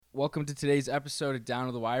Welcome to today's episode of Down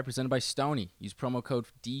to the Wire, presented by Stoney. Use promo code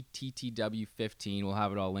DTTW15. We'll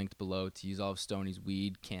have it all linked below to use all of Stoney's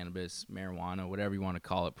weed, cannabis, marijuana, whatever you want to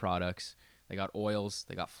call it, products. They got oils.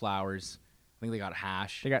 They got flowers. I think they got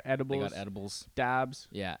hash. They got edibles. Dabs.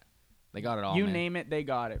 Yeah. They got it all, You man. name it, they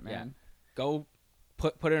got it, man. Yeah. Go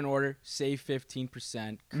put it in order. Save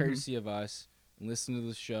 15%, courtesy of us. And listen to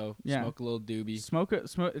the show. Yeah. Smoke a little doobie. Smoke.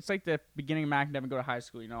 It's like the beginning of my academic go to high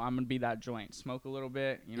school. You know, I'm going to be that joint. Smoke a little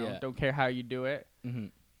bit. You know, Yeah. Don't care how you do it. Mm-hmm.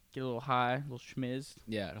 Get a little high, a little schmizzed.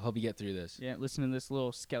 Yeah, it'll help you get through this. Yeah, listen to this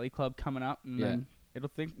little Skelly Club coming up, and then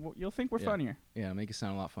you'll think we're funnier. Yeah, make it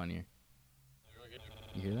sound a lot funnier.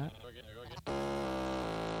 You hear that?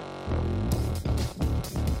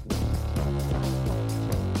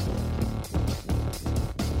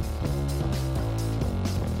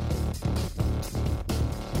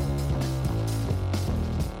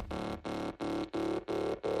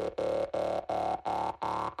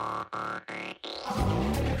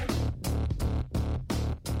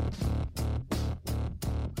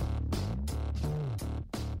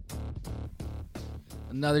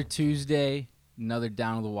 Another Tuesday, another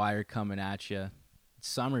Down to the Wire coming at you. It's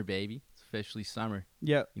summer, baby. It's officially summer.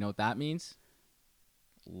 Yep. You know what that means?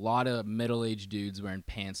 A lot of middle-aged dudes wearing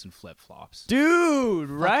pants and flip-flops. Dude,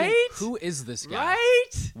 right? Who is this guy?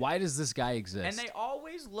 Right? Why does this guy exist? And they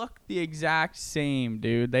always look the exact same,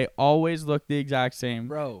 dude. They always look the exact same.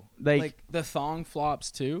 Bro, Like the thong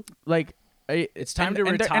flops too? It's time to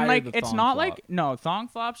retire and like the it's thong not flop. like no thong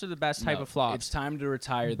flops are the best type No, of flops. It's time to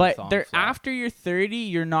retire the But thong they're flop. after you're 30,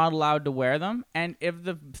 you're not allowed to wear them. And if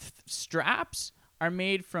the straps are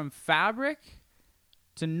made from fabric,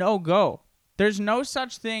 it's a no-go. There's no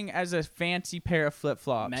such thing as a fancy pair of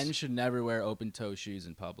flip-flops. Men should never wear open-toe shoes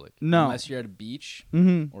in public. No. Unless you're at a beach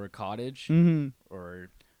or a cottage or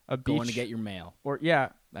A going beach to get your mail. or yeah,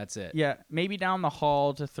 That's it. maybe down the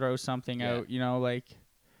hall to throw something Yeah. out. You know, like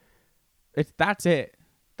that's it.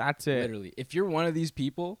 That's it. Literally. If you're one of these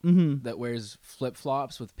people Mm-hmm. that wears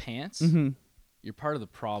flip-flops with pants, Mm-hmm. you're part of the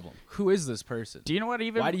problem. Who is this person? Do you know what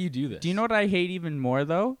even? Why do you do this? Do you know what I hate even more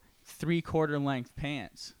though? 3/4 length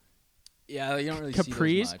pants. Yeah, you don't really see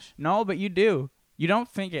Capris? those much. No, but you do. You don't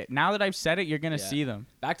think it. Now that I've said it, you're gonna Yeah. see them.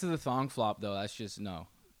 Back to the thong flop, though. That's just no.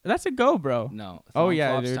 That's a go, bro. No. Oh, Thong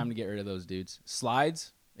yeah, flops, dude. time to get rid of those dudes.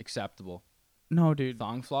 Slides, acceptable. No, dude.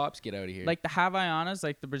 Thong flops, get out of here. Like the Havaianas,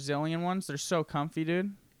 like the Brazilian ones, they're so comfy,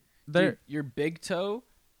 dude. They're Dude, your big toe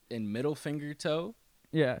and middle finger toe,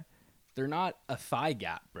 yeah, they're not a thigh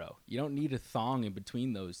gap, bro. You don't need a thong in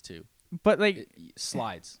between those two. but like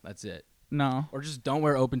Slides, that's it. no, Or just don't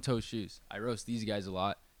wear open toe shoes. I roast these guys a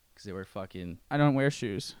lot because they wear fucking, I don't wear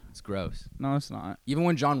shoes. it's gross. No, it's not. Even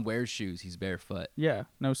when John wears shoes, he's barefoot. Yeah,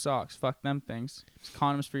 no socks. Fuck them things. It's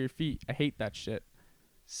condoms for your feet. I hate that shit.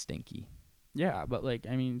 Stinky. Yeah, but like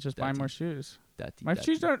I mean, just buy Dirty. more shoes. Dirty, My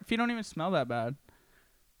dirty. shoes feet don't even smell that bad.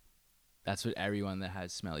 That's what everyone that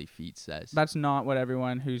has smelly feet says. That's not what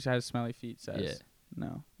everyone who has smelly feet says. Yeah.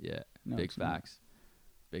 No. Yeah. No, Big it's not. facts.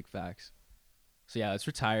 Big facts. So yeah, let's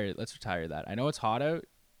retire that. I know it's hot out.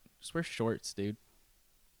 Just wear shorts, dude.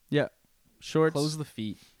 Yeah. Shorts. Close the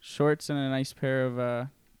feet. Shorts and a nice pair of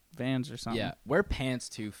Vans or something. Yeah. Wear pants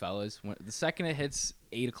too, fellas. The second it hits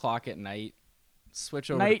 8 o'clock at night,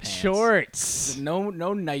 switch over Night to pants. shorts. No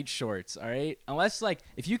night shorts, all right? Unless, like,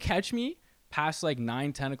 if you catch me past, like,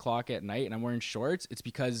 9, 10 o'clock at night and I'm wearing shorts, it's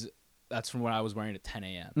because that's from what I was wearing at 10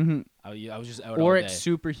 a.m. Mm-hmm. I was just out all Or day. it's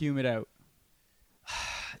super humid out.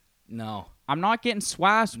 No. I'm not getting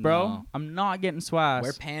swassed, bro. No. I'm not getting swassed.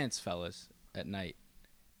 Wear pants, fellas, at night.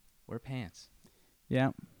 Wear pants.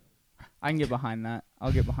 Yeah. I can get behind that.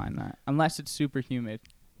 I'll get behind that. Unless it's super humid.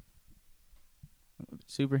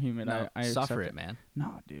 Super humid. No, I suffer accept it, man.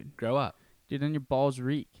 No, dude. Grow up. Dude, then your balls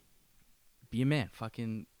reek. Be a man.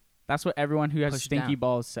 Fucking That's what everyone who has Push stinky down.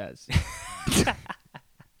 balls says.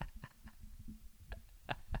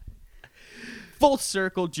 Full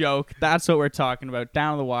circle joke. That's what we're talking about.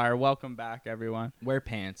 Down the wire. Welcome back, everyone. wear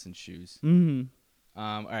pants and shoes. Mm-hmm.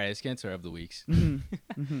 All right, let's get into our of the weeks.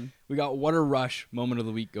 Mm-hmm. We got what a rush moment of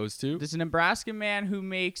the week goes to. There's a Nebraska man who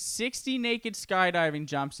makes 60 naked skydiving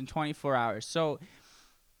jumps in 24 hours. So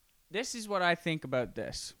this is what I think about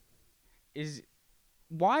this. Is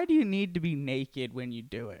why do you need to be naked when you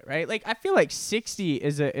do it, right? Like I feel like 60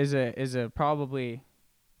 is a probably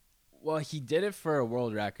Well, he did it for a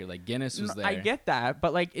world record. Like Guinness was there. I get that,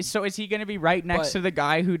 but like so is he going to be right next But- to the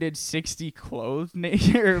guy who did 60 clothed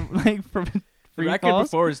naked or like for The record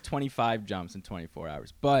before was 25 jumps in 24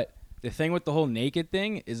 hours. But the thing with the whole naked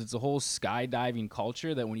thing is it's a whole skydiving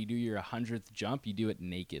culture that when you do your 100th jump, you do it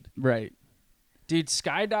naked. Right. Dude,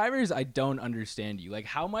 skydivers, I don't understand you. Like,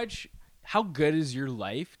 how much how good is your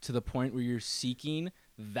life to the point where you're seeking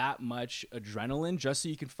that much adrenaline just so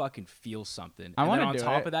you can fucking feel something? I want want to do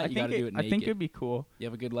on top it. of that, you got to do it naked. I think it'd be cool. You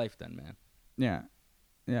have a good life then, man. Yeah.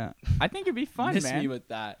 Yeah. I think it'd be fun, Miss man. me with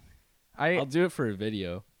that. I'll I'll do it for a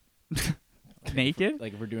video. naked?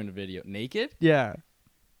 Like if we're doing a video. Naked? Yeah.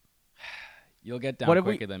 You'll get down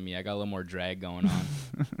quicker than me. I got a little more drag going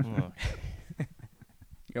on.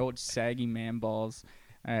 Your old saggy man balls.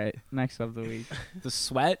 All right, next of the week. The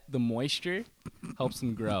sweat, the moisture helps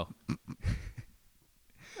them grow.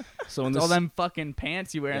 So when all them fucking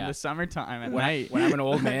pants you wear in the summertime at night. When I'm an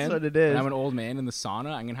old man, that's what it is. When I'm an old man in the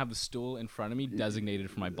sauna, I'm gonna have the stool in front of me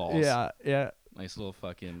designated for my balls. Yeah. Nice little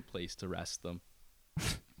fucking place to rest them.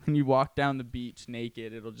 When you walk down the beach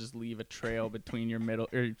naked, it'll just leave a trail between your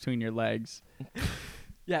between your legs.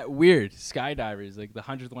 Yeah, weird. Skydivers, like the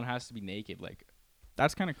 100th one has to be naked. Like,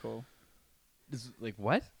 that's kind of cool. Like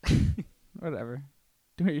what? Whatever.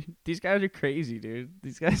 Dude, these guys are crazy, dude.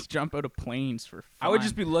 These guys jump out of planes for fun. I would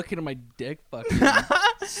just be looking at my dick fucking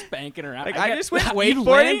spanking around. Like, I just went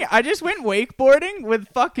wakeboarding with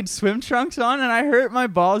fucking swim trunks on, and I hurt my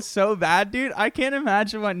balls so bad, dude. I can't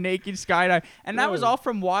imagine what naked skydive. And that was all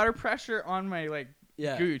from water pressure on my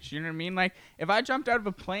gooch. You know what I mean? Like, if I jumped out of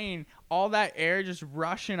a plane, all that air just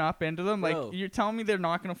rushing up into them. Like, you're telling me they're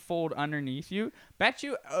not gonna fold underneath you? Bet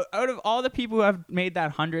you, out of all the people who have made that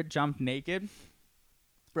 100 jump naked.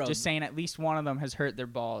 Bro, just saying, at least one of them has hurt their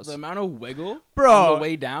balls. The amount of wiggle on the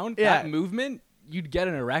way down, that movement, you'd get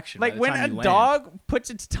an erection. Like when a dog puts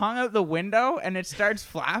its tongue out the window and it starts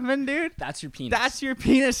flapping, dude. That's your penis. That's your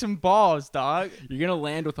penis and balls, dog. You're gonna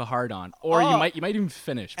land with a hard on, or you might even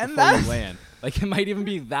finish before you land. Like it might even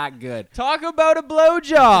be that good. Talk about a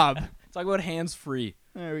blowjob. Talk about hands free.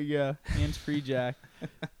 There we go. Hands free, Jack.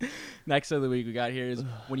 Next of the week we got here is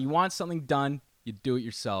when you want something done. You do it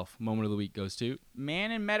yourself. Moment of the week goes to... Man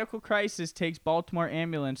in medical crisis takes Baltimore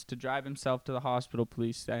ambulance to drive himself to the hospital,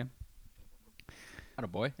 police say.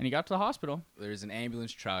 Attaboy. And he got to the hospital. There's an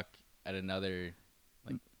ambulance truck at another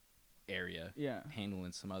area. Yeah.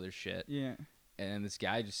 Handling some other shit. Yeah. And this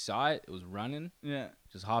guy just saw it. It was running. Yeah.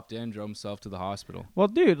 Just hopped in, drove himself to the hospital. Well,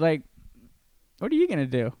 dude, what are you going to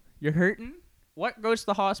do? You're hurting? What goes to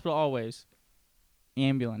the hospital always?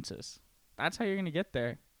 Ambulances. That's how you're going to get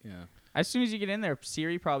there. Yeah. As soon as you get in there,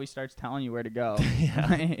 Siri probably starts telling you where to go.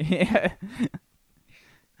 Yeah.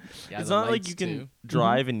 It's not like you can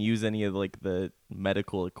drive and use any of the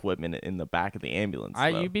medical equipment in the back of the ambulance.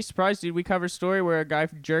 You'd be surprised, dude. We covered a story where a guy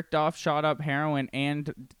jerked off, shot up heroin,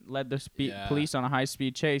 and led the police on a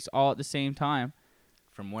high-speed chase all at the same time.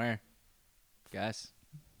 From where? Guess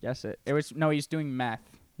it. It was he's doing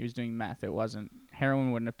meth. He was doing meth. It wasn't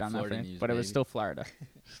heroin. Wouldn't have done that for him, but it was still Florida.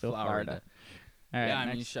 Still Florida. All right,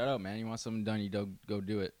 I mean, shut up, man. You want something done, you don't go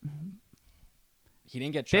do it. He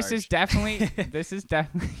didn't get charged. This is definitely.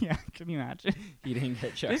 Yeah, can you imagine? He didn't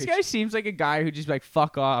get charged. This guy seems like a guy who just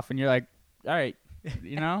fuck off, and you're like, all right,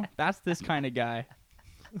 that's this kind of guy.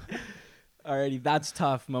 Alrighty, that's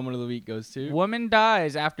tough. Moment of the week goes to... Woman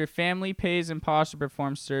dies after family pays imposter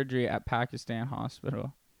performs surgery at Pakistan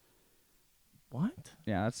hospital. What?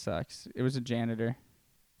 Yeah, that sucks. It was a janitor.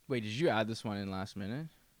 Wait, did you add this one in last minute?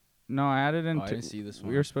 No, I added in. I didn't see this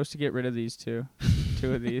one. We were supposed to get rid of these two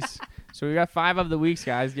of these. So we got 5 of the weeks,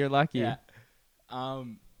 guys. You're lucky. Yeah.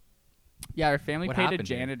 Yeah, our family paid a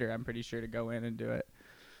janitor. Here? I'm pretty sure to go in and do it.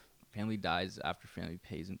 Family dies after family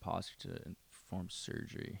pays imposter to perform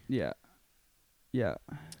surgery. Yeah. Yeah.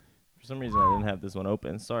 For some reason, I didn't have this one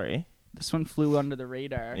open. Sorry. This one flew under the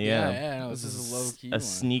radar. Yeah. No, this is a low key. A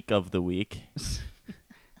sneak of the week.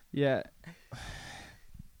 Yeah.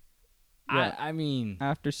 Yeah. I mean,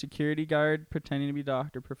 after security guard pretending to be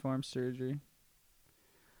doctor performs surgery.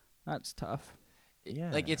 That's tough.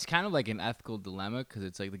 Yeah. It's kind of like an ethical dilemma because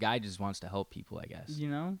it's like the guy just wants to help people, I guess.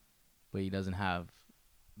 But he doesn't have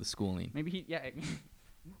the schooling. Maybe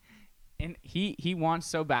and he wants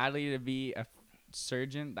so badly to be a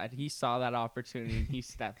surgeon that he saw that opportunity and he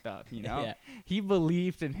stepped up, Yeah. He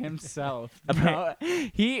believed in himself.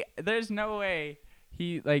 There's no way.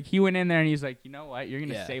 He went in there and he's like, you know what? You're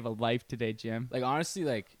going to save a life today, Jim. Honestly,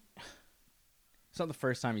 it's not the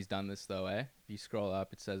first time he's done this, though, eh? If you scroll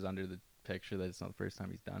up, it says under the picture that it's not the first time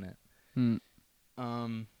he's done it.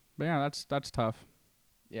 But yeah, that's tough.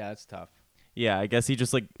 Yeah, that's tough. Yeah, I guess he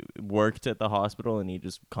just worked at the hospital and he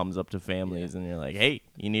just comes up to families and you're like, hey,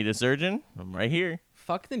 you need a surgeon? I'm right here.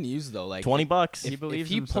 Fuck the news, though. $20. If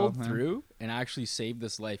he pulled through and actually saved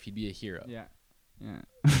this life, he'd be a hero. Yeah.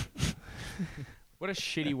 What a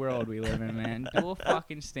shitty world we live in, man. Dual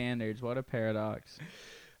fucking standards. What a paradox.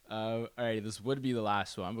 Alrighty, this would be the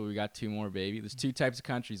last one, but we got 2 more, baby. There's 2 types of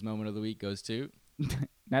countries. Moment of the week goes to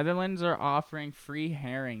Netherlands are offering free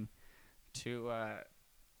herring to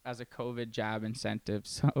as a COVID jab incentive.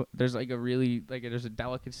 So there's like there's a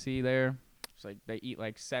delicacy there. It's like they eat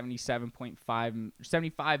like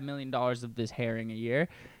 $75 million of this herring a year.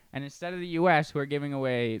 And instead of the U.S., who are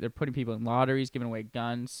they're putting people in lotteries, giving away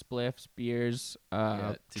guns, spliffs, beers,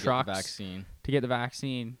 trucks to get the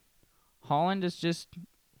vaccine. Holland is just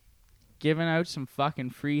giving out some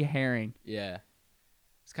fucking free herring. Yeah.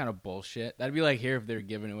 It's kind of bullshit. That'd be like here if they're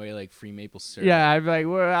giving away like free maple syrup. Yeah, I'd be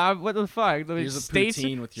like, what the fuck? Here's a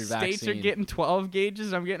poutine with your vaccine. States are getting 12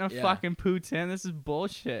 gauges. I'm getting a fucking poutine. This is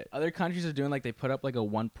bullshit. Other countries are doing like they put up like a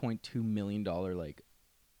 $1.2 million like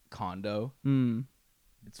condo.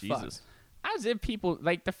 It's Jesus. As if people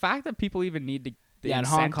like the fact that people even need to. In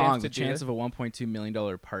Hong Kong, the chance of a $1.2 million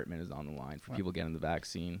apartment is on the line for people getting the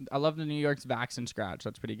vaccine. I love the New York's vaccine scratch.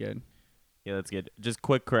 That's pretty good. Yeah, that's good. Just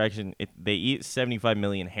quick correction. They eat 75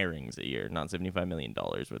 million herrings a year, not $75 million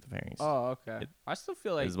worth of herrings. Oh, okay. I still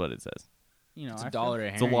feel like... is what it says. You know, it's $1 a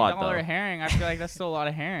herring. It's a lot, $1 a herring. I feel like that's still a lot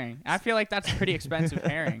of herring. I feel like that's pretty expensive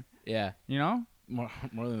herring. Yeah. You know? More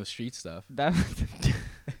than the street stuff.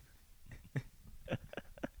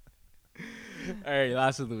 All right,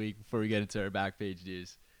 last of the week before we get into our back page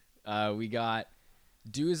news. We got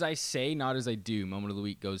do as I say, not as I do. Moment of the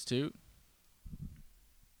week goes to...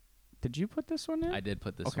 Did you put this one in? I did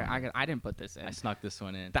put this one in. Okay, I didn't put this in. I snuck this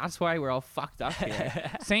one in. That's why we're all fucked up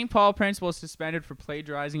here. St. Paul principal suspended for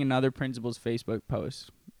plagiarizing another principal's Facebook post.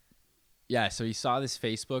 Yeah, so he saw this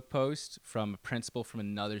Facebook post from a principal from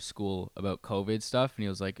another school about COVID stuff, and he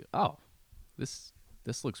was like, oh, this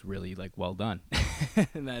looks really, like, well done.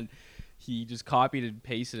 And then he just copied and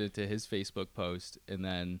pasted it to his Facebook post, and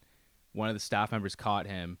then one of the staff members caught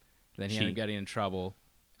him. Then he ended up getting in trouble.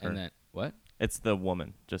 And then, what? It's the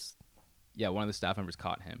woman, just... Yeah, one of the staff members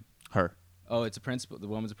caught him. Her. Oh, it's a principal. The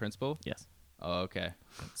woman's a principal? Yes. Oh, okay.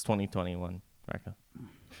 It's 2021.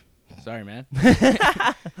 Sorry, man.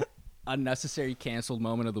 Unnecessary canceled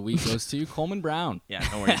moment of the week goes to Coleman Brown. Yeah,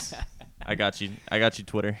 no worries. I got you,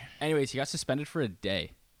 Twitter. Anyways, he got suspended for a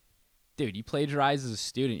day. Dude, you plagiarized as a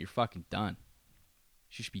student, you're fucking done.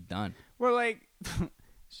 You should be done. We're like...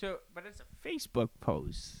 but it's a Facebook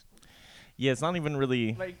post. Yeah, it's not even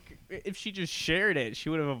really... Like, if she just shared it, she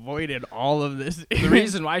would have avoided all of this. The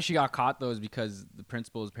reason why she got caught, though, is because the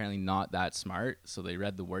principal is apparently not that smart. So they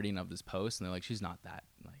read the wording of this post, and they're like, she's not that,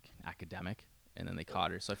 like, academic. And then they caught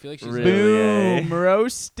her. So I feel like she's... Really? Boom!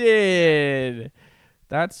 Roasted!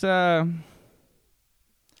 That's, Upon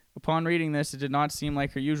reading this, it did not seem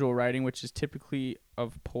like her usual writing, which is typically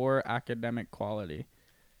of poor academic quality.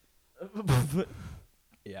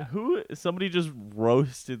 Yeah. Somebody just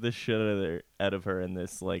roasted the shit out of her in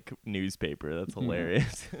this like newspaper. That's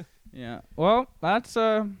hilarious. Yeah. Well, that's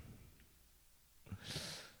yeah.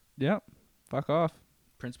 Fuck off.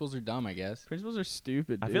 Principals are dumb, I guess. Principals are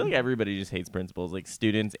stupid, dude. I feel like everybody just hates principals, like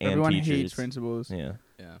students and Everyone teachers. hates principals. Yeah.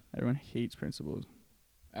 Yeah. Everyone hates principals.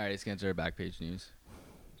 All right, let's get into our back page news.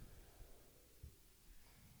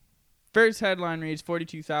 First headline reads,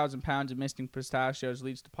 42,000 pounds of missing pistachios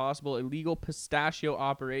leads to possible illegal pistachio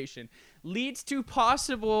operation. Leads to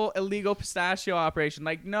possible illegal pistachio operation.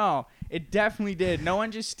 Like, no, it definitely did. No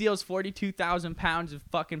one just steals 42,000 pounds of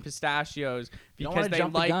fucking pistachios because they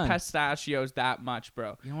like pistachios that much,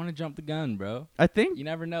 bro. You don't want to jump the gun, bro. I think. You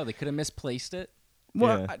never know. They could have misplaced it.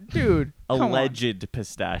 Well, Yeah. Dude, Alleged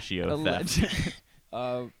pistachio theft.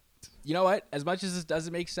 You know what? As much as this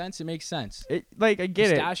doesn't make sense, it makes sense. I get it.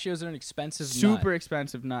 Pistachios are an expensive Super nut.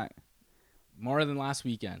 expensive nut. More than last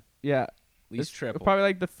weekend. Yeah. At least triple. Probably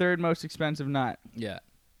like the third most expensive nut. Yeah.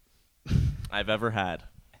 I've ever had.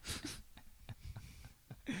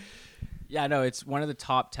 Yeah, no, it's one of the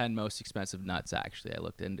top 10 most expensive nuts, actually. I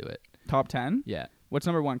looked into it. Top 10? Yeah. What's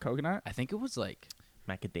number 1, coconut? I think it was like...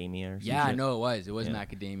 Macadamia or something. Yeah, I know it was. It was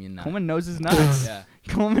macadamia nut. Coleman knows his nuts. Yeah.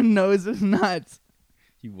 Coleman knows his nuts.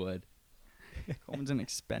 He would. Coleman's an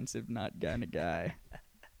expensive nut kind of guy.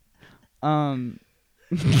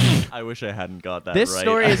 I wish I hadn't got that This right.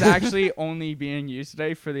 story is actually only being used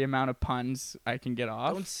today for the amount of puns I can get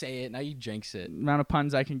off. Don't say it. Now you jinx it. Amount of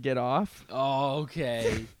puns I can get off. Oh,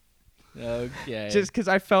 okay. Okay. Just because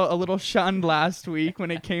I felt a little shunned last week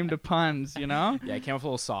when it came to puns, you know? Yeah, it came off a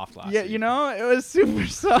little soft last Yeah, week. you know? It was super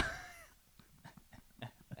soft.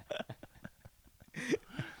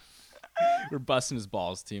 We're busting his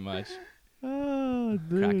balls too much. Oh,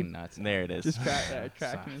 dude. Cracking nuts. There it is. Just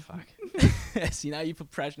cracking his Fuck. See, now you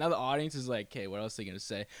put pressure. Now the audience is like, okay, what else are they going to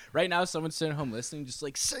say? Right now, someone's sitting at home listening, just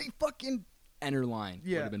like, say fucking enter line.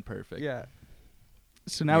 Yeah. Would have been perfect. Yeah.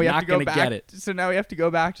 So now You're we have not to go gonna back. get it. So now we have to go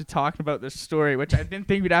back to talking about this story, which I didn't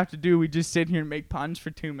think we'd have to do. We just sit here and make puns for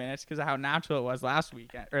 2 minutes because of how natural it was last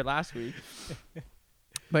week.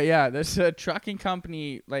 But yeah, this trucking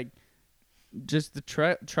company, like, just the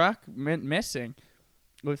truck went missing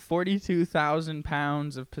with 42,000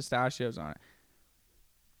 pounds of pistachios on it.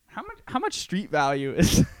 How much street value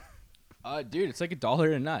is? Dude, it's like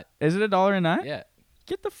 $1 a nut. Is it $1 a nut? Yeah.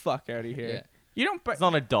 Get the fuck out of here. Yeah. You don't. It's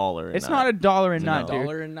not $1. It's not $1 a nut, dude.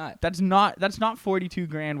 $1 a nut. That's not 42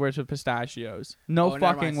 grand worth of pistachios. No never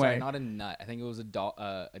fucking mind, way. sorry, not a nut. I think it was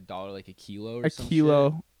 $1, like a kilo or A some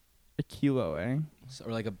kilo, eh? shit.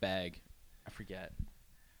 Or like a bag. I forget.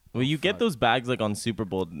 Well, you get fuck. those bags like on Super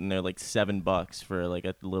Bowl, and they're like $7 for like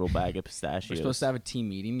a little bag of pistachios. We're supposed to have a team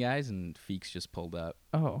meeting, guys, and Feeks just pulled up.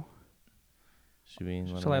 Oh. Should we?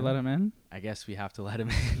 Shall I let him in? I guess we have to let him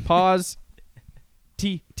in. Pause.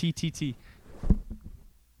 T.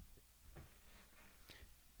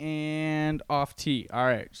 And off T. All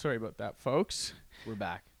right. Sorry about that, folks. We're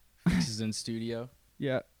back. Feeks is in studio.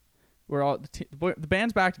 Yeah. We're all the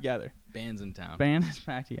band's back together. Band's in town. Band is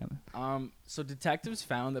back together. So detectives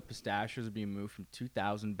found that pistachios are being moved from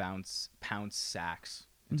 2,000 pound sacks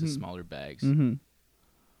into smaller bags. Mm-hmm.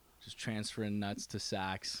 Just transferring nuts to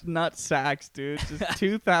sacks. Nut sacks, dude. Just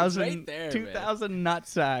 2,000 right there, 2,000 nut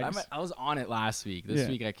sacks. I was on it last week. This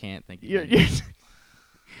week I can't think of You're it.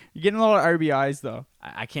 getting a lot of RBIs though.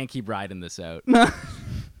 I can't keep riding this out.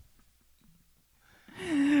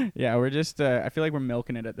 Yeah, we're just I feel like we're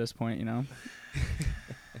milking it at this point, you know.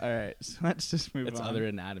 All right, so let's just move It's on. other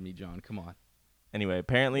anatomy, John. Come on. Anyway,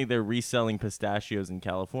 apparently they're reselling pistachios in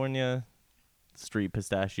California. Street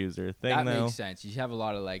pistachios are a thing That now. makes sense. You have a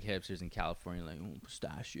lot of like hipsters in California, like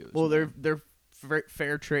pistachios. Well, man." they're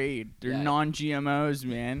fair trade. They're Yeah. non-GMOs,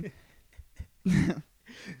 man.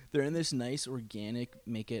 They're in this nice organic,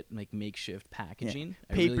 makeshift packaging.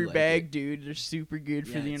 I Paper really like bag, it. dude. They're super good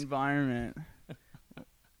for Yeah, the it's- environment.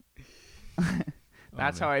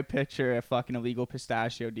 That's how I picture a fucking illegal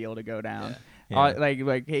pistachio deal to go down. Yeah.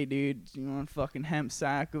 Like, hey, dude, you want a fucking hemp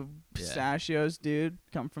sack of pistachios, dude?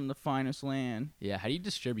 Come from the finest land. Yeah. How do you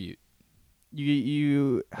distribute?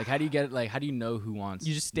 You Like, how do you get it? Like, how do you know who wants?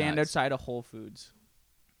 you just stand nuts? outside of Whole Foods.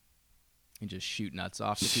 and just shoot nuts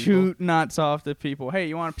off the people. Shoot nuts off the people. Hey,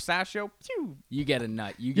 you want a pistachio? Pew! You get a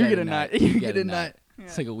nut. You get get a a nut. nut. You get a nut.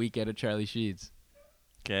 It's like a weekend of Charlie Sheets.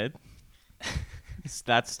 Good.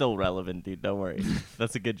 That's still relevant, dude. Don't worry.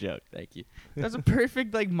 That's a good joke. Thank you. That's a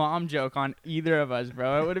perfect like mom joke on either of us,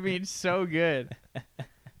 bro. It would have been so good.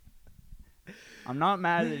 I'm not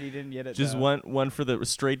mad that he didn't get it. Just though. one for the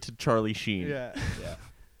straight to Charlie Sheen. Yeah.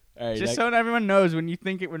 All right. Just so everyone knows, when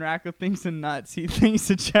Racco thinks of nuts, he thinks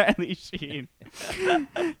of Charlie Sheen.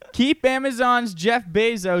 Keep Amazon's Jeff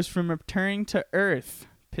Bezos from returning to Earth.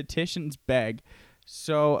 Petitions beg.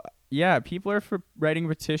 So, yeah, people are writing a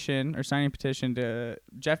petition or signing a petition to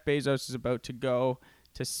Jeff Bezos is about to go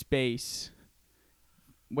to space.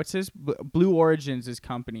 What's his Blue Origin's his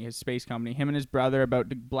company, his space company. Him and his brother are about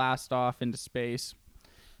to blast off into space.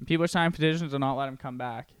 And people are signing petitions to not let him come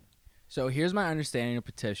back. So here's my understanding of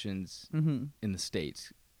petitions Mm-hmm. in the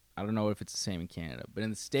States. I don't know if it's the same in Canada, but in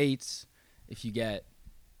the States, if you get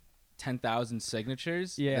 10,000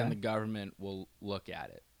 signatures, then the government will look at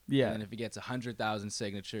it. Yeah. And if it gets 100,000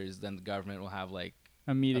 signatures, then the government will have like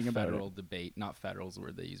A meeting a about federal it. debate. Not federal is the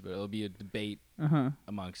word they use, but it'll be a debate Uh-huh.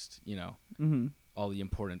 amongst, Mm-hmm. all the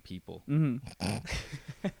important people. Mm-hmm.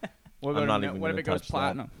 What I'm about not even what if gonna it goes touch that.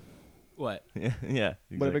 platinum? What? Yeah.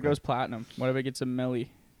 Exactly. What if it goes platinum? What if it gets a milli?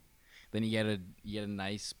 Then you get a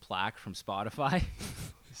nice plaque from Spotify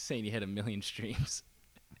saying you hit 1 million streams.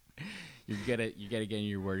 You gotta get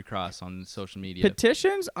your word across on social media.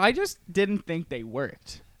 Petitions? I just didn't think they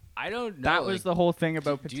worked. I don't know. That was like, the whole thing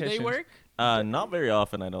about do petitions. they work? Not very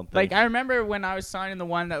often, I don't think. Like, I remember when I was signing the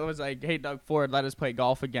one that was like, hey, Doug Ford, let us play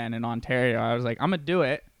golf again in Ontario. I was like, I'm going to do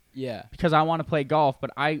it Yeah. because I want to play golf.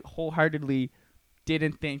 But I wholeheartedly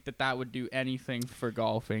didn't think that would do anything for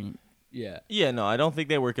golfing. Yeah. Yeah, no, I don't think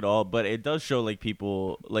they work at all, but it does show like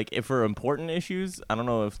people like if for important issues, I don't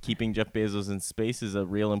know if keeping Jeff Bezos in space is a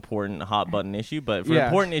real important hot button issue, but for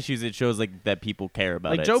important issues it shows like that people care about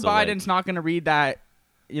like it. Joe So, Biden's not going to read that,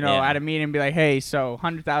 Yeah. at a meeting and be like, hey, so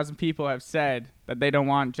 100,000 people have said that they don't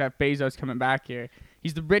want Jeff Bezos coming back here.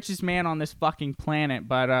 He's the richest man on this fucking planet,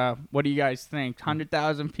 but what do you guys think?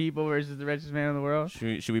 100,000 people versus the richest man in the world?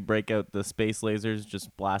 Should we break out the space lasers,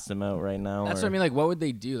 just blast them out right now? That's what I mean. Like, what would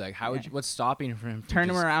they do? Like, how would you, what's stopping him from Turn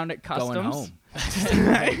him just around at going customs?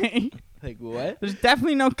 home? Like, Like what? There's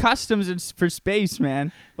definitely no customs for space,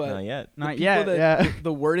 man. But Not yet. Not yet. Yeah.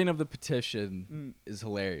 The wording of the petition is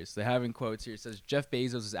hilarious. They have in quotes here. It says Jeff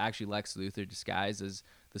Bezos is actually Lex Luthor disguised as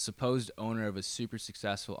the supposed owner of a super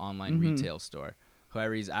successful online retail store.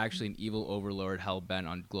 However, he's actually an evil overlord hell-bent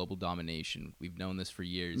on global domination. We've known this for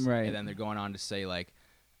years. Right. And then they're going on to say, like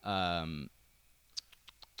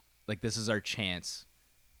this is our chance.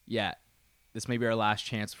 Yeah, this may be our last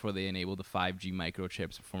chance before they enable the 5G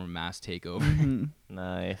microchips before a mass takeover.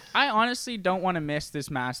 Nice. I honestly don't want to miss this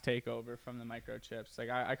mass takeover from the microchips. Like,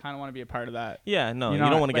 I kind of want to be a part of that. Yeah, no, you know,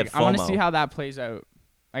 don't want to like, get FOMO. I want to see how that plays out.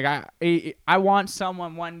 Like, I want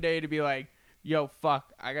someone one day to be like, yo,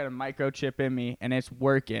 fuck, I got a microchip in me, and it's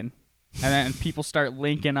working. And then people start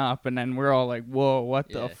linking up, and then we're all like, whoa, what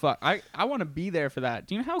the fuck? I want to be there for that.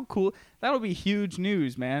 Do you know how cool? That'll be huge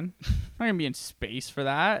news, man. I'm not going to be in space for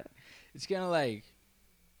that. It's kind of like,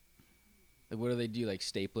 what do they do? Like,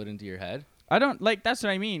 staple it into your head? I don't, like, that's what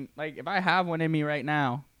I mean. Like, if I have one in me right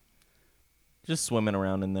now. Just swimming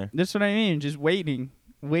around in there. That's what I mean. Just waiting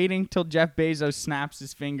till Jeff Bezos snaps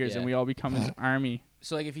his fingers and we all become his army.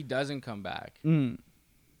 So, like, if he doesn't come back, do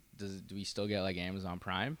we still get, like, Amazon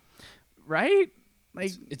Prime? Right?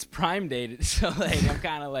 Like, it's Prime Day, so, like, I'm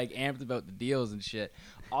kind of, like, amped about the deals and shit.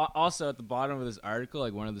 Also, at the bottom of this article,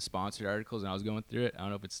 like, one of the sponsored articles, and I was going through it. I don't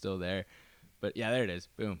know if it's still there. But, yeah, there it is.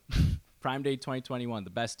 Boom. Prime Day 2021, the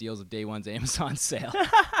best deals of day one's Amazon sale.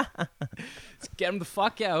 Let's get him the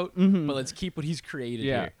fuck out, but let's keep what he's created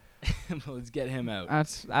here. Let's get him out.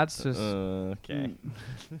 That's just... okay.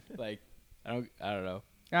 Like, I don't know.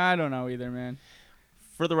 I don't know either, man.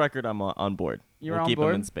 For the record, I'm on board. You're we'll on keep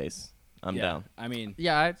board? him in space. I'm down. I mean,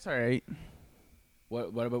 yeah, it's all right.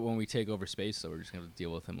 What about when we take over space, so we're just going to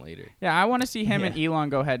deal with him later? Yeah, I want to see him and Elon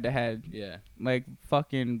go head-to-head. Yeah. Like,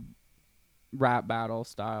 fucking rap battle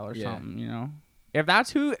style or something, you know? If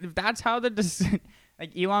that's how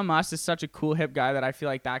like, Elon Musk is such a cool, hip guy that I feel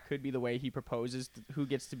like that could be the way he proposes who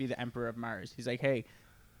gets to be the Emperor of Mars. He's like, hey,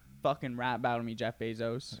 fucking rap battle me, Jeff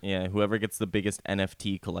Bezos. Yeah, whoever gets the biggest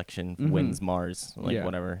NFT collection wins Mars. Like,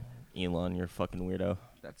 whatever. Elon, you're a fucking weirdo.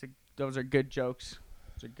 Those are good jokes.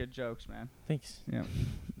 Those are good jokes, man. Thanks. Yeah.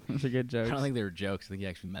 Those are good jokes. I don't think they were jokes. I think he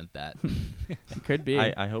actually meant that. It could be.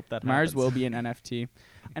 I hope that Mars happens. will be an NFT.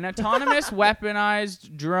 An autonomous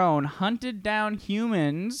weaponized drone hunted down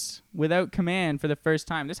humans without command for the first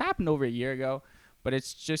time. This happened over a year ago, but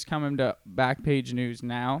it's just coming to back page news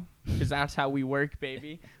now because that's how we work,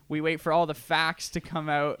 baby. We wait for all the facts to come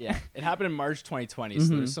out. Yeah, it happened in March 2020,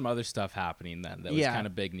 so there's some other stuff happening then that was kind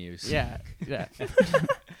of big news. Yeah.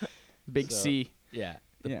 Big C. Yeah,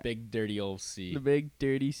 the big dirty old C. The big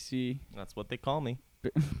dirty C. That's what they call me.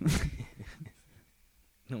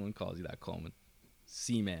 No one calls you that, Coleman.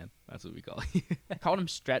 C-man. That's what we call you. I called him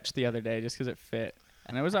Stretch the other day just because it fit,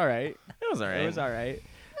 and it was all right. It was all right.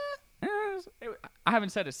 I haven't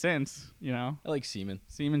said it since, you know. I like Seaman.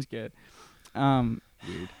 Seaman's good.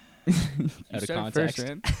 Weird. Out of context.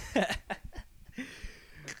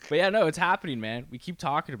 But yeah, no, it's happening, man. We keep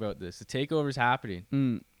talking about this. The takeover's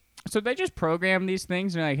happening. So they just program these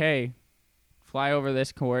things and they're like, hey, fly over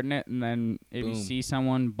this coordinate, and then if you see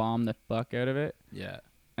someone, bomb the fuck out of it. Yeah.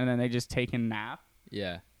 And then they just take a nap.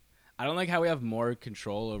 Yeah. I don't like how we have more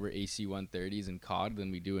control over AC-130s in COD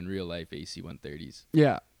than we do in real life AC-130s.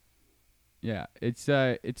 Yeah. Yeah. It's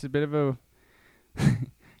a bit of a...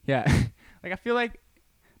 yeah. Like, I feel like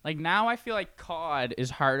now I feel like COD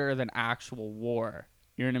is harder than actual war.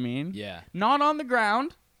 You know what I mean? Yeah. Not on the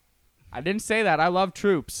ground. I didn't say that. I love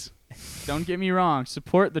troops. Don't get me wrong. I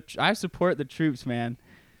support the troops, man.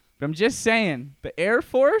 But I'm just saying, the Air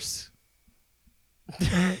Force.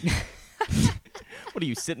 What are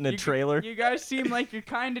you, sit in a trailer? You guys seem like you're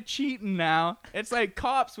kind of cheating now. It's like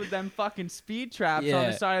cops with them fucking speed traps on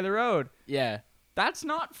the side of the road. Yeah. That's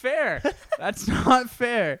not fair. That's not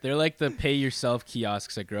fair. They're like the pay yourself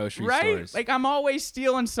kiosks at grocery right? stores. Like, I'm always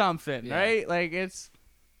stealing something, right? Like,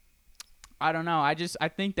 I don't know. I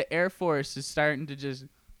think the Air Force is starting to just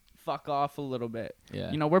fuck off a little bit.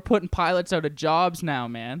 Yeah. You know, we're putting pilots out of jobs now,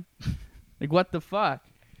 man. Like, what the fuck?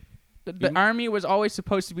 The Army was always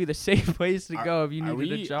supposed to be the safe place to go if you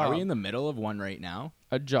needed a job. Are we in the middle of one right now?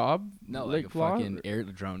 A job? No, like a fucking air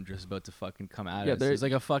drone just about to fucking come at us. there's There's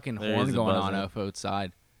like a fucking horn going on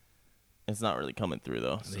outside. It's not really coming through,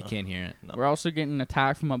 though. They can't hear it. No. We're also getting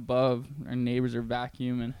attacked from above. Our neighbors are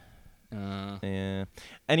vacuuming. Yeah.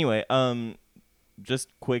 Anyway, just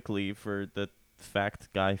quickly for the fact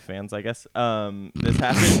guy fans, I guess. This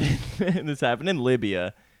happened. This happened in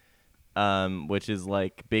Libya, which is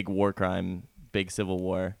like big war crime, big civil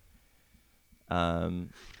war.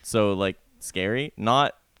 So like scary,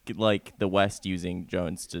 not like the West using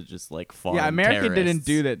drones to just like farm. Yeah, America didn't terrorists.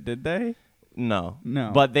 do that, did they? No.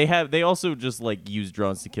 No. But they also just like use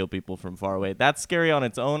drones to kill people from far away. That's scary on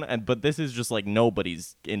its own, but this is just like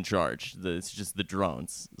nobody's in charge. It's just the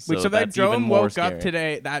drones. Wait, so that that's even drone more woke up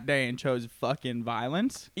scary. that day and chose fucking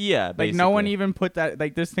violence? Yeah, Like no one basically. even put that.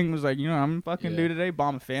 Like this thing was like, you know, what I'm fucking Yeah. do today,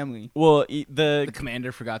 bomb a family. Well, The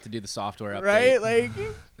commander forgot to do the software update. Right? Like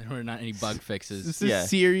There were not any bug fixes. this is Yeah.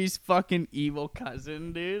 Siri's fucking evil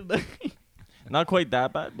cousin, dude. not quite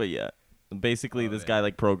that bad, but yeah. Basically, this guy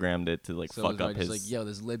like programmed it to like So fuck it was up like, his. just like, yo,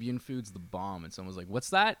 this Libyan food's the bomb, and someone was like,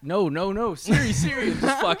 "What's that?" No, Siri, and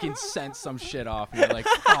just fucking sent some shit off, and you're like,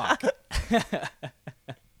 "Fuck."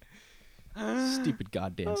 Stupid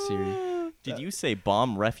goddamn Siri. Did you say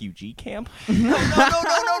bomb refugee camp?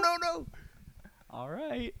 No. All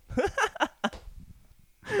right.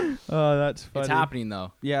 Oh, that's funny. It's happening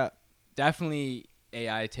though. Yeah. Definitely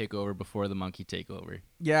AI takeover before the monkey takeover.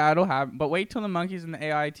 Yeah, it'll happen. But wait till the monkeys and the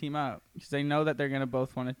AI team up, because they know that they're gonna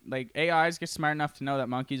both want to. Like AIs get smart enough to know that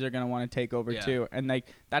monkeys are gonna want to take over Yeah. too, and like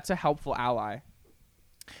that's a helpful ally.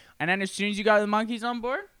 And then as soon as you got the monkeys on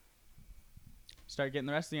board, start getting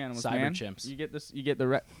the rest of the animals. Cyber man. chimps. You get this. You get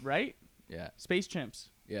the right Yeah, space chimps.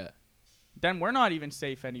 yeah. Then we're not even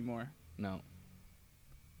safe anymore. No.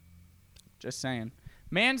 Just saying.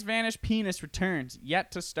 Man's vanished penis returns,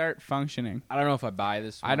 yet to start functioning. I don't know if I buy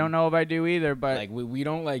this one. I don't know if I do either, but Like we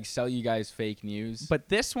don't like sell you guys fake news. but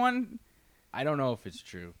this one I don't know if it's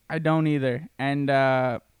true. I don't either. And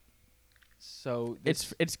So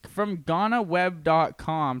it's from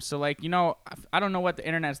GhanaWeb.com. So like, you know, I don't know what the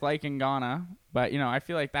internet's like in Ghana, but you know, I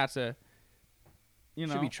feel like that's a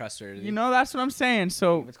should be trustworthy. You know, that's what I'm saying.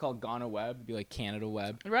 So if it's called Ghana Web, it'd be like Canada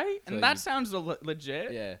Web. right? So And that you- sounds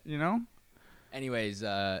legit. Yeah. You know? Anyways,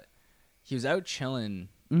 he was out chilling.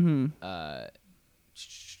 Mm-hmm.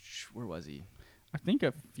 Where was he? I think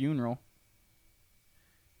a funeral.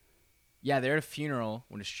 Yeah, they're at a funeral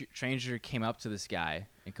when a stranger came up to this guy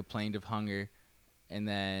and complained of hunger, and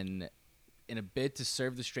then in a bid to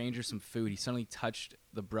serve the stranger some food, he suddenly touched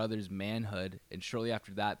the brother's manhood, and shortly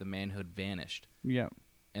after that, the manhood vanished. Yeah.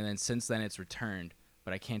 And then since then, it's returned,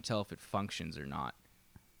 but I can't tell if it functions or not.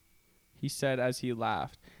 He said as he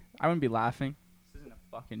laughed. I wouldn't be laughing. This isn't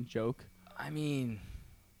a fucking joke. I mean,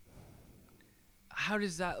 how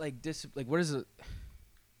does that what is it?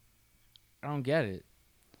 I don't get it.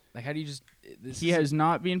 Like, how do you just? He has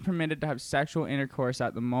not been permitted to have sexual intercourse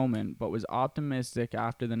at the moment, but was optimistic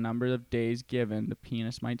after the number of days given, the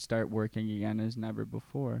penis might start working again as never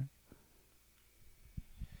before.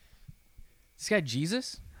 This guy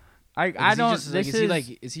Jesus? I don't.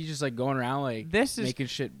 Is he just like going around like this is making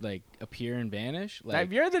shit like appear and vanish? Like,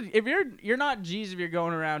 if you're not Jesus if you're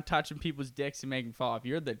going around touching people's dicks and making fall off.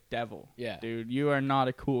 You're the devil. Yeah. Dude, you are not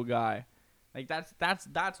a cool guy. Like that's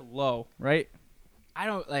low, right? I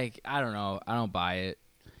don't know. I don't buy it.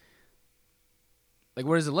 Like,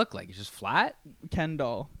 what does it look like? It's just flat? Ken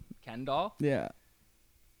doll. Ken doll? Yeah.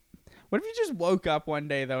 What if you just woke up one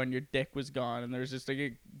day though and your dick was gone and there's just like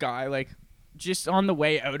a guy like just on the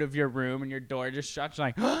way out of your room and your door just shuts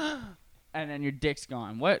like and then your dick's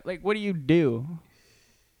gone. What do you do?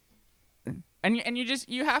 And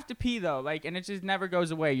you have to pee though, like, and it just never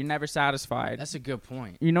goes away. You're never satisfied. That's a good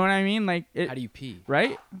point. You know what I mean? Like, How do you pee?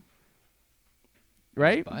 right?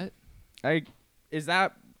 Right? Butt? Like, is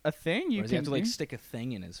that a thing Or you does he can have to like do? stick a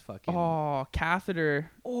thing in his fucking? Oh,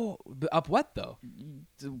 catheter Up what though?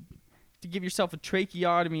 to give yourself a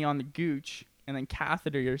tracheotomy on the gooch and then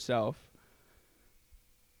catheter yourself.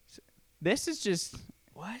 This is just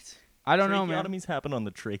What? I don't know, man. Tracheotomies happen on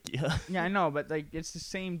the trachea. Yeah, I know, but like it's the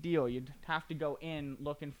same deal. You'd have to go in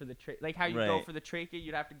looking for the like how you go Right. for the trachea,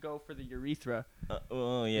 you'd have to go for the urethra.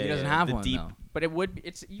 Oh yeah. He doesn't yeah. have the one deep, though. But it would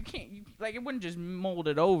it's you can't like it wouldn't just mold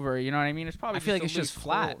it over. You know what I mean? It's probably. I feel like a it's just loose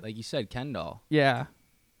flat, hole. like you said, Ken doll. Yeah,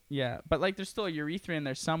 yeah, but like there's still a urethra in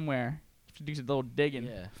there somewhere. You have to do some little digging.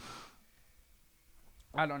 Yeah.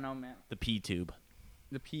 I don't know, man. the pee tube.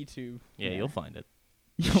 The P tube. Yeah, you'll find it.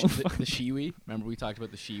 The shiwi. Remember we talked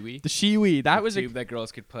about the shiwi? The shiwi. That The was a tube that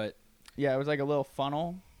girls could put, yeah. It was like a little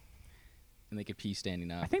funnel. and they could pee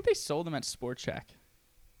standing I up. think they sold them at Sport Check.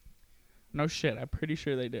 No shit. I'm pretty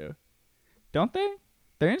sure they do. Don't they?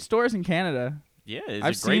 They're in stores in Canada. Yeah, it's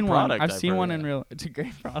I've a great seen product. one. I've seen heard. one in real. It's a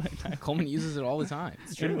great product. Coleman uses it all the time.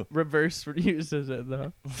 It's true. Reverse uses it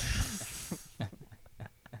though.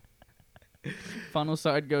 Funnel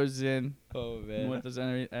side goes in. Oh What does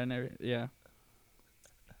yeah.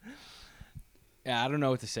 Yeah, I don't know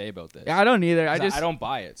what to say about this. Yeah, I don't either. I 'Cause just I don't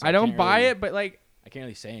buy it. So I don't can't buy really- it, but like I can't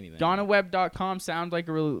really say anything. GhanaWeb.com sounds like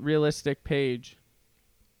a realistic page.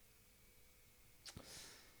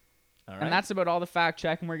 All right. And that's about all the fact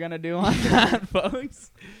checking we're gonna do on that,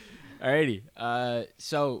 folks. Alrighty.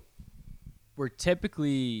 So we're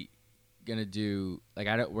typically gonna do we're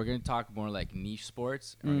gonna talk more like niche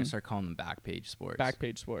sports, and we're gonna start calling them back page sports. Back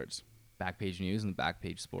page sports. Back page news and back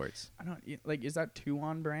page sports. I don't like. Is that too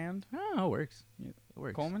on brand? Oh, it works. Yeah. It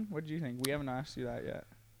works. Coleman, what do you think? We haven't asked you that yet.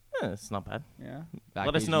 It's not bad. Yeah. Back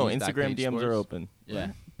Let us page know. news, back Instagram page DMs are sports. open.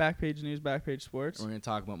 Yeah. Back page news, back page sports. We're gonna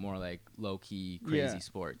talk about more like low key, crazy Yeah.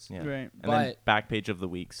 sports. Yeah. Right. And then But- back page of the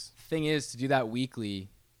weeks. Thing is, to do that weekly,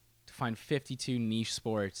 to find 52 niche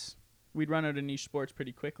sports. We'd run out of niche sports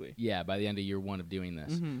pretty quickly. Yeah, by the end of year 1 of doing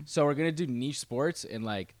this. Mhm. So we're gonna do niche sports in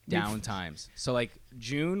like down times. So like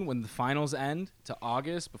June when the finals end to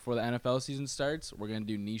August before the NFL season starts, we're gonna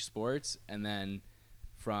do niche sports, and then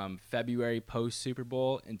from February post Super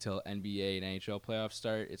Bowl until NBA and NHL playoffs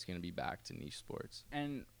start, it's gonna be back to niche sports.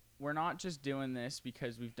 And we're not just doing this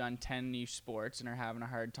because we've done 10 niche sports and are having a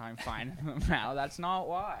hard time finding them now. That's not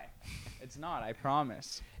why. It's not, I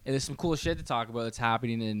promise. And there's some cool shit to talk about that's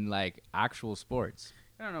happening in like actual sports.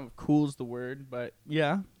 I don't know if cool's the word, but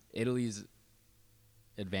yeah. Italy's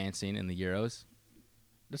advancing in the Euros.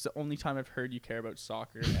 That's the only time I've heard you care about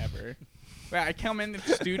soccer ever. Wait, I come in the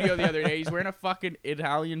studio the other day. He's wearing a fucking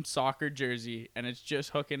Italian soccer jersey, and it's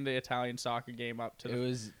just hooking the Italian soccer game up to It the.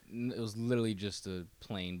 was literally just a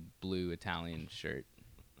plain blue Italian shirt.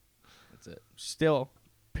 That's it. Still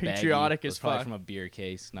patriotic Baggy. as Was probably fuck. from a beer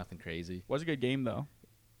case. Nothing crazy. Was a good game though.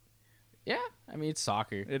 Yeah, I mean it's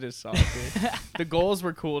soccer. It is soccer. The goals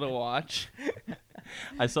were cool to watch.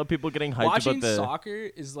 I saw people getting hyped Watching about the. soccer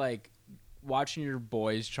is like watching your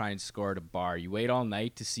boys try and score at a bar. You wait all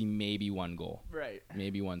night to see maybe one goal, Right.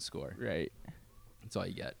 maybe one score. Right. That's all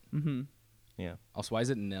you get. Mm-hmm. Yeah. Also, why is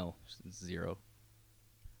it nil? It's 0.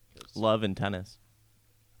 Love and tennis.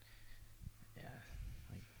 Yeah.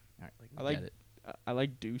 All right, I like- get it. I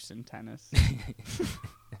like deuce in tennis.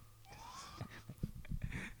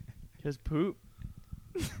 Cause poop.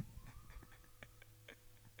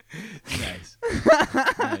 Nice.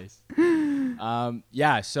 Nice.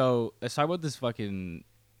 Yeah, so let's talk about this fucking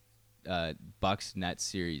Bucks Nets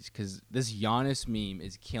series, because this Giannis meme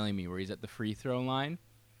is killing me, where he's at the free throw line.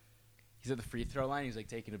 He's at the free throw line. He's like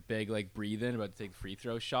taking a big like breathe in, about to take the free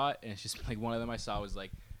throw shot, and it's just like one of them I saw was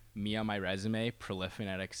like me on my resume, prolific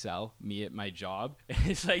at Excel, me at my job. And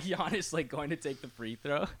it's like Giannis like going to take the free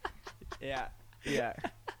throw. Yeah. Yeah.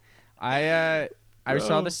 I saw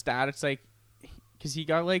Bro. the stat. It's like, cause he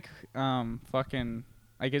got like fucking.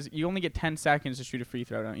 I guess you only get 10 seconds to shoot a free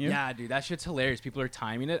throw, don't you? Yeah, dude, that shit's hilarious. People are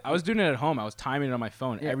timing it. I was doing it at home. I was timing it on my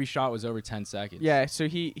phone. Yeah. Every shot was over 10 seconds. Yeah. So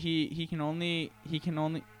he can only. You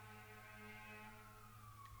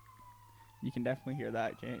can definitely hear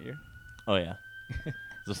that, can't you? Oh yeah.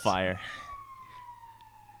 It's a fire.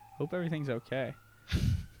 Hope everything's okay.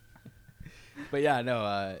 But yeah,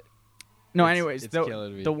 no. No, It's- anyways, it's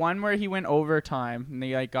killing me. the one where he went overtime and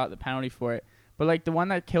they like got the penalty for it. But like the one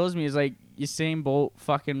that kills me is like Usain Bolt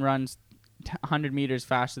fucking runs 100 meters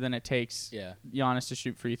faster than it takes Yeah. Giannis to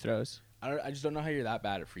shoot free throws. I just don't know how you're that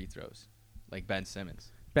bad at free throws. Like Ben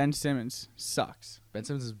Simmons. Ben Simmons sucks Ben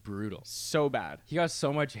Simmons is brutal. so bad. He got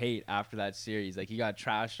so much hate after that series. Like he got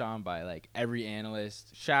trashed on by like every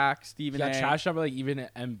analyst. Shaq, He Stephen got A. trashed on by like even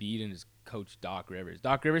Embiid and his coach Doc Rivers.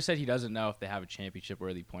 Doc Rivers said he doesn't know if they have a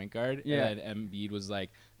championship-worthy point guard. Yeah. And then Embiid was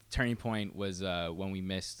like, the turning point was when we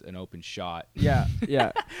missed an open shot. Yeah,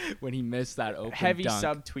 yeah. When he missed that open Heavy dunk.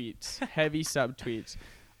 subtweets. Heavy subtweets.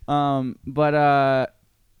 But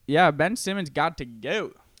yeah, Ben Simmons got to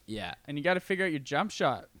go. Yeah. And you got to figure out your jump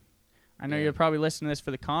shot. I know Yeah. you're probably listening to this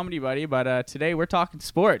for the comedy, buddy, but today we're talking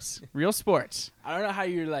sports. Real sports. I don't know how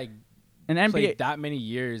you're like And NBA. played that many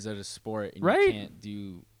years at a sport and Right? you can't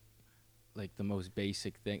do like the most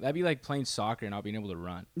basic thing. That'd be like playing soccer and not being able to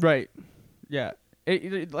run. Right. Yeah.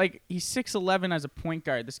 Like he's 6'11" as a point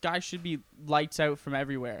guard. This guy should be lights out from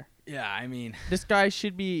everywhere. Yeah, I mean, This guy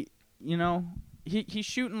should be, he's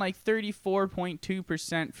shooting like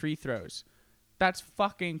 34.2% free throws. That's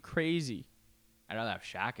fucking crazy. I'd rather have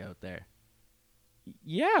Shaq out there.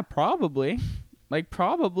 Yeah, probably. Like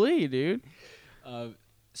probably, dude.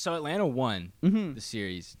 So Atlanta won Mhm. the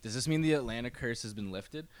series. Does this mean the Atlanta curse has been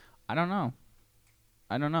lifted? I don't know.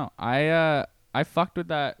 I fucked with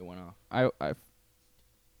that. It went off.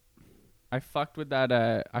 I fucked with that.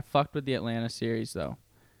 I fucked with the Atlanta series though.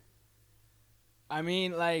 I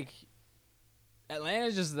mean, like,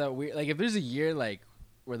 Atlanta's just that weird. Like, if there's a year like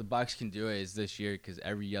where the Bucks can do it, is this year because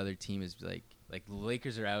every other team is like the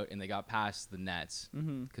Lakers are out and they got past the Nets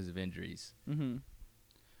Mm-hmm. because of injuries. Mm-hmm.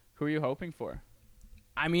 Who are you hoping for?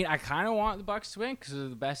 I mean, I kind of want the Bucks to win because they're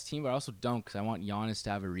the best team, but I also don't because I want Giannis to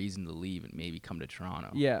have a reason to leave and maybe come to Toronto.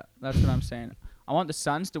 Yeah, that's what I'm saying. I want the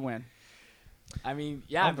Suns to win. I mean,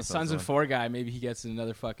 yeah, if the Suns and 4 guy, maybe he gets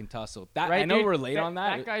another fucking tussle. That Right, I know dude? we're late on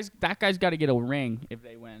that, That guy's got to get a ring if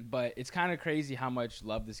they win. but it's kind of crazy how much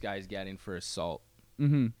love this guy's getting for assault.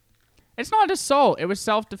 Mm-hmm. It's not assault. It was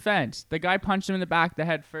self-defense. The guy punched him in the back of the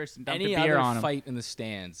head first and dumped Any a beer other on him. fight in the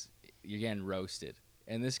stands, you're getting roasted.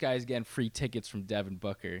 And this guy's getting free tickets from Devin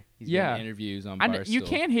Booker. He's Yeah. getting interviews on And Barstool. you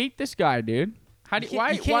can't hate this guy, dude. How do You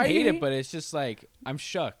can't why hate you it, but it's just like I'm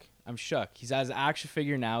shook. He has an action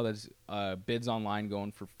figure now that's bids online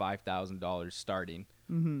going for $5,000 starting.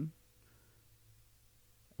 Mm-hmm.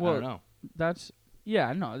 I Well, don't know. that's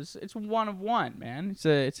it's one of one, man.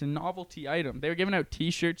 It's a novelty item. They were giving out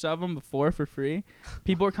T-shirts of them before for free.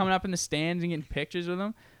 People were coming up in the stands and getting pictures with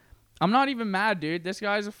them. I'm not even mad, dude. This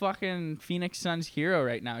guy's a fucking Phoenix Suns hero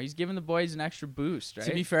right now. He's giving the boys an extra boost, right?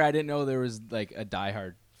 To be fair, I didn't know there was like a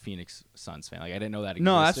diehard Phoenix Suns fan. Like I didn't know that existed.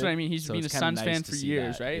 No, that's what I mean. He's So been a it's kinda Suns nice fan to for see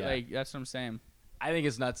years, that, right? yeah. Like that's what I'm saying. I think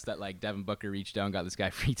it's nuts that like Devin Booker reached out and got this guy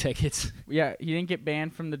free tickets. Yeah, he didn't get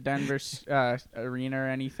banned from the Denver arena or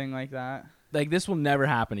anything like that. Like this will never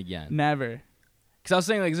happen again. Never. Because I was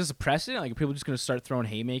saying like, is this a precedent? Like are people just gonna start throwing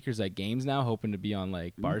haymakers at games now, hoping to be on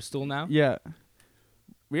like Barstool now? Yeah.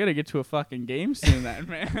 We gotta get to a fucking game soon, then,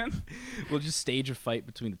 man. We'll just stage a fight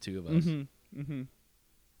between the two of us. Mm-hmm. Mm-hmm.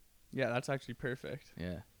 Yeah, that's actually perfect.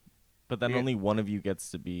 Yeah. But then Yeah. only one of you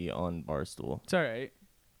gets to be on Barstool. It's all right.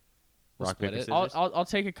 We'll Rock, split paper, it. scissors. I'll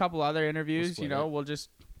take a couple other interviews. split You know, it. we'll just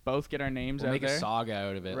both get our names We'll out make there. a saga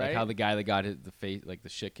out of it, Right? like how the guy that got the face, like the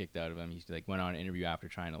shit kicked out of him, he like went on an interview after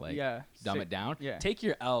trying to like dumb it down. Yeah. Take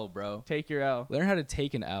your L, bro. Take your L. Learn how to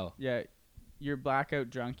take an L. Yeah, you're blackout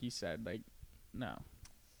drunk. He said, like, no.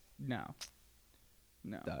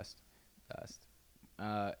 Dust.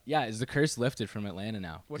 Yeah, is the curse lifted from Atlanta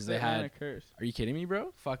now? What's they the Atlanta had. curse? Are you kidding me,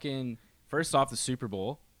 bro? Fucking first off, the Super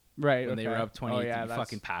Bowl Right. when they were up 28. Oh, yeah,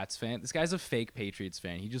 fucking Pats fan. This guy's a fake Patriots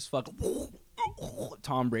fan. He just fucking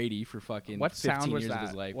Tom Brady for fucking What 15 sound was years that? of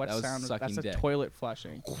his life. What that was sound? sucking That's a dick. toilet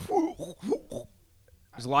flushing.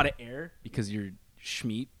 There's a lot of air because your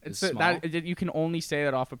schmeat is It's small. you can only say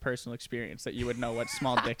that off of personal experience that you would know what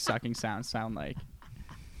small dick sucking sounds sound like.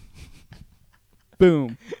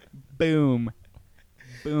 Boom, boom,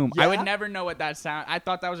 boom. I would Yeah? never know what that sound. I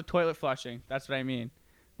thought that was a toilet flushing. That's what I mean.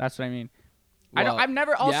 Well, I've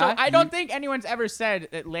never also. yeah, I don't think anyone's ever said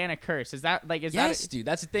Atlanta curse. Is that like? Is yes, that? dude.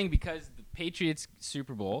 That's the thing because the Patriots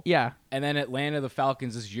Super Bowl. Yeah. And then Atlanta, the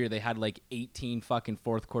Falcons this year, they had like 18 fucking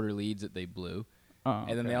fourth quarter leads that they blew. Oh,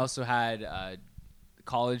 And then they okay. also had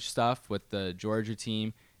college stuff with the Georgia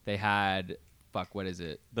team. They had, what is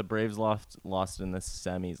it? The Braves lost in the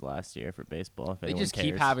semis last year for baseball. If They anyone just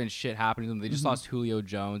keep cares. having shit happen to them. They just lost Julio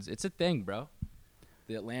Jones. It's a thing, bro.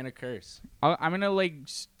 The Atlanta curse. I'm gonna like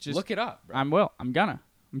just Look it up, bro. I'm gonna.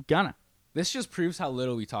 This just proves how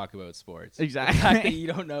little we talk about sports. Exactly. The fact that you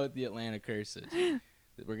don't know what the Atlanta curse is.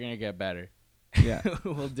 We're going to get better. Yeah.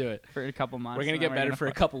 We'll do it. For a couple months. We're going to and then get better for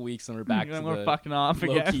a couple weeks and we're back to we're the fucking off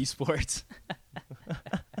again. low-key sports.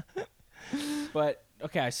 But,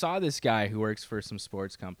 okay, I saw this guy who works for some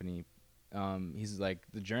sports company. He's like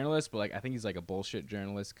the journalist, but like I think he's like a bullshit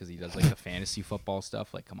journalist because he does like the fantasy football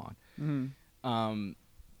stuff. Like, come on. Mhm.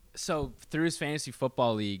 So through his fantasy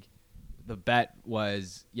football league, the bet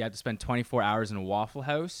was you have to spend 24 hours in a Waffle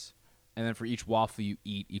House, and then for each waffle you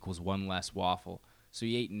eat equals one less waffle. So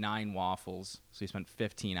he ate 9 waffles, so he spent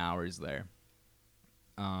 15 hours there.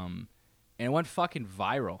 And it went fucking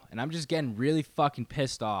viral, and I'm just getting really fucking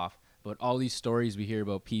pissed off about all these stories we hear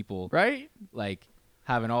about people, Right? like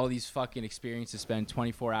having all these fucking experiences, spend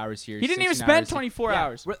 24 hours here. He didn't even 16 spend hours 24 Yeah,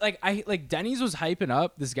 hours. Like Denny's was hyping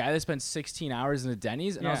up this guy that spent 16 hours in a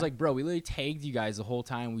Denny's, and I was Yeah. like, bro, we literally tagged you guys the whole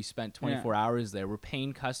time we spent 24 hours there. We're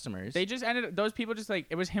paying customers. They just those people just like,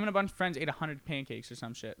 it was him and a bunch of friends ate 100 pancakes or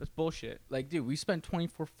some shit. That's bullshit. like, dude, we spent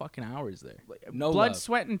 24 fucking hours there. No Blood, love.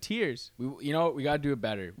 sweat, and tears. You know what? We gotta do it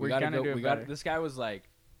better. We're gotta gonna go. do it We got better. this guy was like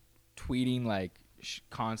tweeting like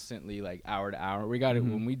constantly, like hour to hour. We got to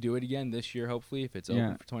when we do it again this year. Hopefully, if it's Yeah.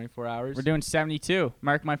 open for 24 hours, We're doing 72.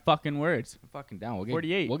 Mark my fucking words. I'm fucking down. We'll get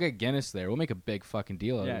 48. We'll get Guinness there. We'll make a big fucking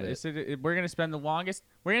deal out Yeah, of it. we're gonna spend the longest.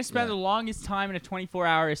 We're gonna spend Yeah. the longest time in a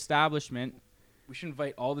 24-hour establishment We should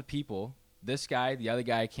invite all the people. This guy, the other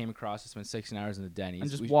guy, came across to spend 16 hours in the Denny's.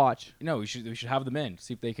 and just we watch. No, we should have them in.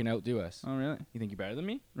 See if they can outdo us. Oh, really? You think you're better than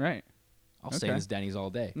me? Right. I'll stay in Okay. this Denny's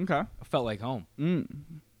all day. Okay. I felt like home.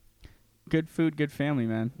 Good food, good family,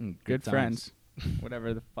 man. Good times. friends.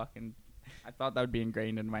 Whatever the fucking. I thought that would be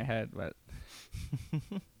ingrained in my head, but.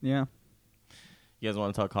 Yeah. You guys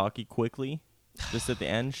want to talk hockey quickly? just at the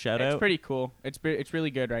end. Shout It's out. pretty cool. It's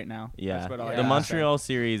really good right now. Yeah, That's what I the gotta Montreal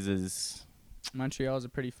series is say. Montreal is a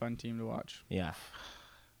pretty fun team to watch. yeah.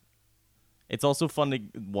 It's also fun to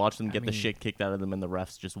watch them get the mean- shit kicked out of them and the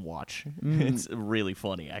refs just watch. Mm. It's really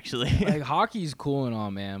funny, actually. Like hockey's cool and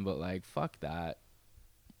all, man, but like fuck that.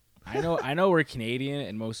 I know we're Canadian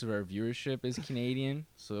and most of our viewership is Canadian,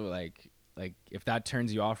 so like if that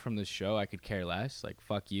turns you off from the show, I could care less. Like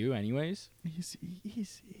fuck you, anyways.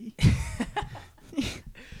 Easy.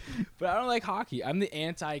 But I don't like hockey. I'm the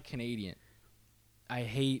anti-Canadian. I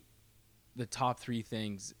hate the top 3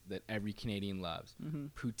 things that every Canadian loves: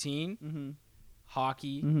 poutine, Mm-hmm.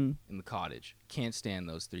 hockey, Mm-hmm. and the cottage. Can't stand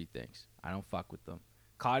those 3 things. I don't fuck with them.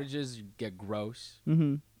 Cottages get gross.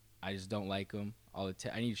 Mm-hmm. I just don't like them.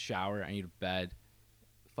 I need a shower. I need a bed.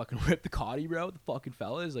 Fucking rip the cotty, bro. The fucking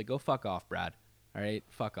fellas, like, go fuck off, Brad. All right,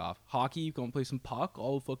 fuck off. Hockey, go and play some puck.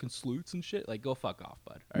 All the fucking sleuts and shit. Like, go fuck off,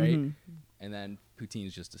 bud. All right? And then poutine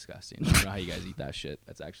is just disgusting. I don't know how you guys eat that shit.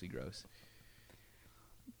 That's actually gross.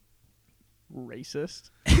 Racist.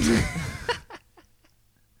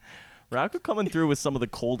 Rocco coming through with some of the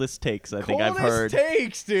coldest takes I think I've heard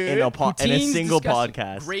takes, dude. in a Poutine's single disgusting.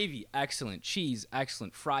 podcast. Gravy, excellent. Cheese,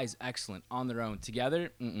 excellent. Fries, excellent. On their own.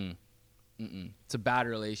 Together, it's a bad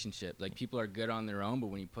relationship. Like, people are good on their own, but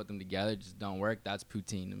when you put them together, it just don't work. That's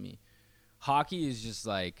poutine to me. Hockey is just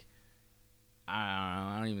like,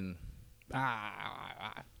 I don't even.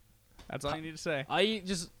 That's all you need to say. I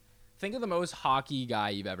just think of the most hockey guy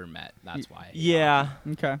you've ever met. That's why. I hate Yeah,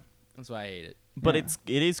 hockey. Okay. That's why I hate it. but Yeah.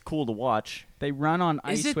 it is cool to watch. They run on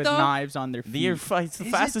Is ice it with though? knives on their feet. It's the Is it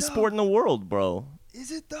fastest though? sport in the world, bro. Is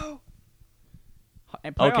it though?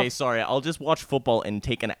 And Okay, playoffs- sorry. I'll just watch football and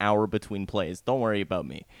take an hour between plays. Don't worry about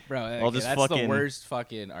me. Bro, I'll okay, just that's the fucking- worst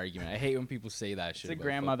fucking argument. I hate when people say that shit. It's a about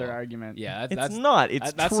grandmother football. argument. Yeah, It's that's not.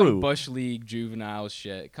 It's that's true. some bush league juvenile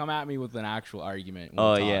shit. Come at me with an actual argument. We'll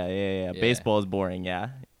Oh talk. yeah. Yeah. Baseball is boring.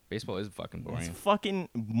 Yeah, Baseball is fucking boring. it's fucking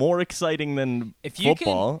more exciting than If you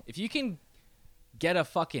football. can get a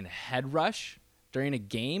fucking head rush during a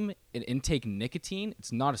game and intake nicotine,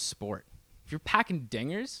 it's not a sport. If you're packing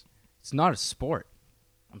dingers, it's not a sport.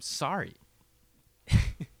 I'm sorry.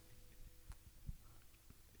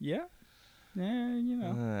 Yeah. Yeah, you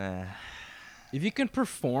know. If you can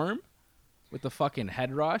perform with the fucking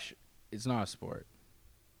head rush, it's not a sport.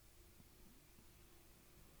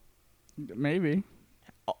 Maybe.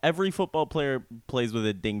 Every football player plays with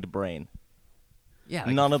a dinged brain. Yeah,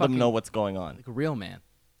 like None a of them fucking- know what's going on. like a real man.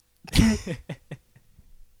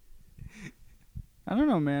 I don't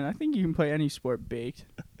know, man. I think you can play any sport baked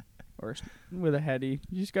or with a heady.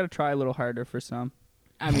 You just got to try a little harder for some.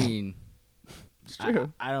 I mean, It's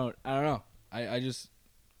true. I don't know. I just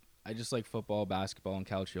like football, basketball, and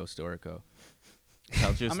Calcio Storico.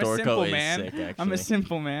 Calcio I'm a simple Storico is man. sick, actually. I'm a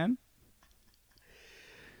simple man.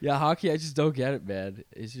 Yeah, hockey, I just don't get it, man.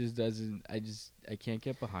 It just doesn't. I can't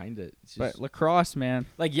get behind it. It's just But lacrosse, man.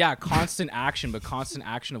 like, yeah, constant action, but constant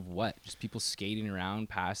action of what? Just people skating around,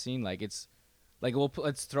 passing. Like, it's like,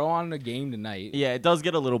 let's throw on a game tonight. Yeah, it does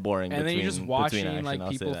get a little boring. And then you're between- just watching, between action, like, I'll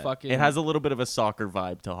say people that. fucking- It has a little bit of a soccer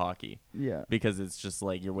vibe to hockey Yeah. because it's just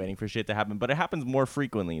like you're waiting for shit to happen, but it happens more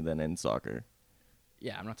frequently than in soccer.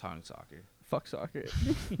 Yeah, I'm not talking soccer. Fuck soccer.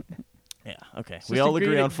 Yeah, okay. It's We just all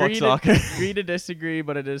agree on fuck to- soccer. Agree to disagree,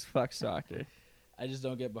 but it is fuck soccer. I just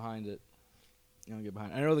don't get behind it. I don't get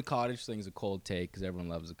behind. I know the cottage thing is a cold take because everyone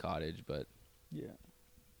loves the cottage, but Yeah.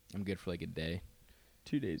 I'm good for like a day,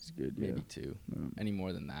 2 days is good. maybe Yeah. 2. Any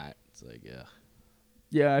more than that, it's like, yeah.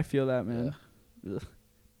 Yeah, I feel that, man. Ugh.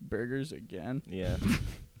 Burgers again. Yeah.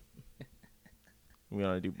 We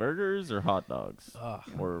want to do burgers or hot dogs Ugh.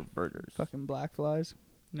 or burgers. Fucking black flies.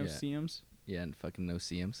 No Yeah. seams. Yeah, and fucking no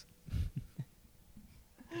CMs.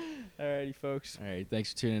 Alrighty, folks. All right,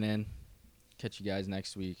 thanks for tuning in. Catch you guys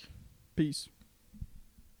next week. Peace.